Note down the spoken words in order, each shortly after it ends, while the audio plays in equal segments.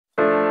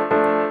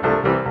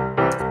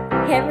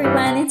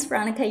everyone, it's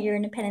Veronica, your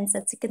independent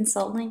Scentsy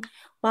consultant.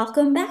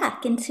 Welcome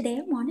back, and today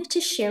I wanted to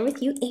share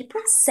with you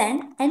April's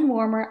scent and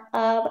warmer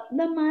of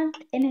the month,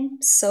 and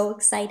I'm so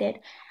excited.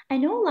 I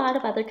know a lot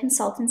of other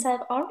consultants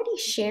have already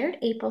shared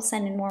April's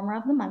scent and warmer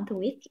of the month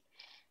with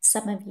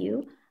some of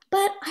you,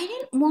 but I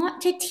didn't want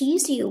to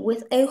tease you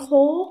with a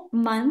whole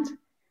month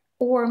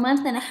or a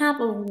month and a half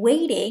of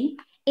waiting.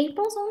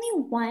 April's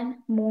only one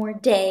more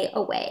day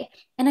away,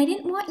 and I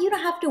didn't want you to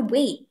have to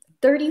wait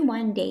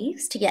 31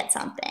 days to get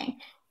something.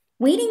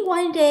 Waiting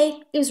one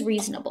day is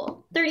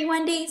reasonable.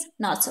 31 days,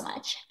 not so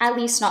much. At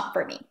least not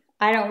for me.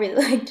 I don't really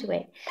like to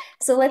wait.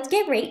 So let's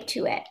get right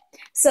to it.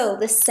 So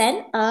the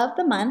scent of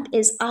the month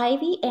is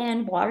Ivy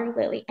and Water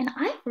Lily, and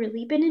I've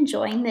really been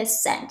enjoying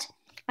this scent.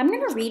 I'm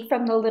going to read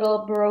from the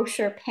little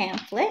brochure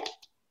pamphlet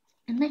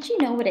and let you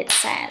know what it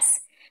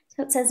says.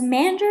 So it says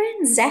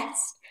mandarin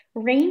zest,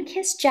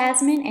 rain-kissed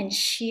jasmine, and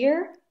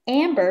sheer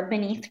amber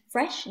beneath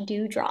fresh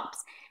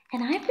dewdrops.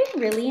 And I've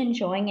been really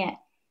enjoying it.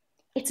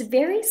 It's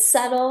very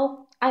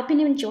subtle. I've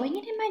been enjoying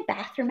it in my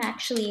bathroom,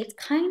 actually. It's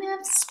kind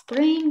of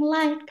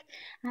spring-like.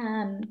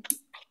 I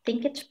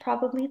think it's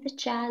probably the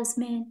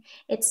jasmine.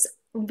 It's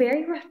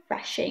very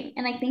refreshing,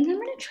 and I think I'm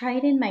going to try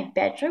it in my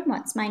bedroom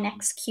once my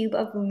next cube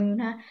of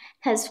Luna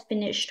has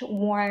finished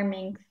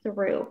warming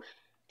through,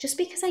 just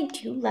because I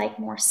do like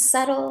more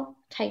subtle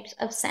types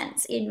of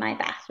scents in my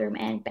bathroom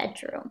and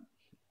bedroom.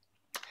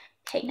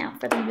 Okay, now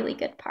for the really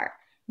good part.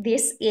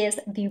 This is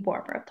the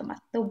warmer of the month.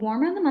 The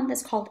warmer of the month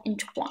is called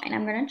Entwine.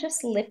 I'm going to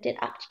just lift it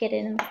up to get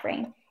it in the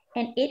frame,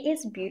 and it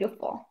is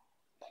beautiful.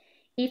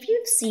 If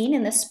you've seen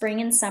in the spring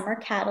and summer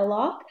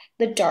catalog,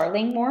 the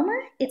Darling Warmer,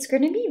 it's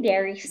going to be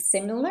very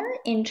similar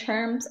in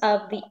terms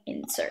of the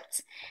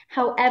inserts.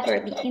 However,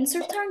 the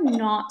inserts are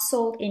not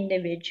sold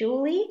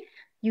individually.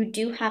 You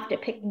do have to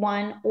pick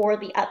one or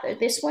the other.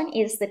 This one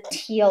is the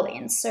teal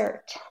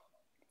insert.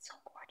 It's so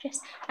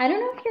gorgeous. I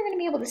don't know if you're going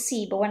to be able to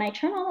see, but when I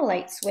turn on the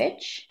light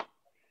switch,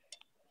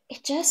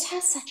 it just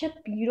has such a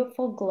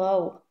beautiful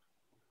glow.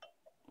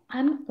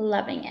 I'm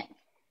loving it.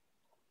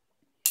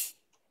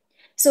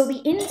 So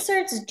the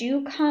inserts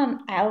do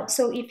come out.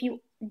 So if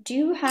you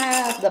do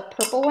have the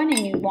purple one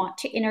and you want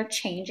to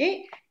interchange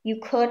it, you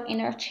could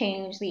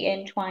interchange the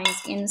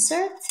Entwine's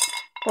inserts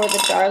for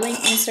the Darling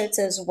inserts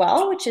as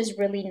well, which is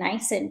really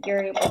nice, and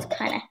you're able to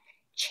kind of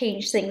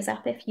change things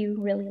up if you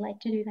really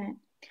like to do that.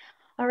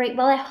 All right,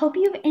 well, I hope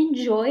you've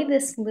enjoyed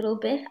this little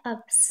bit of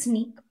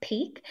sneak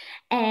peek.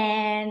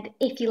 And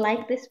if you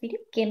like this video,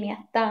 give me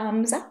a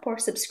thumbs up or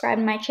subscribe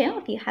to my channel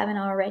if you haven't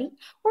already.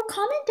 Or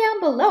comment down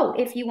below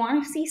if you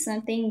want to see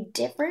something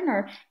different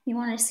or you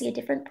want to see a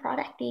different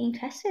product being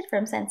tested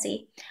from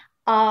Scentsy.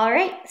 All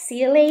right,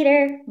 see you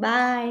later.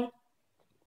 Bye.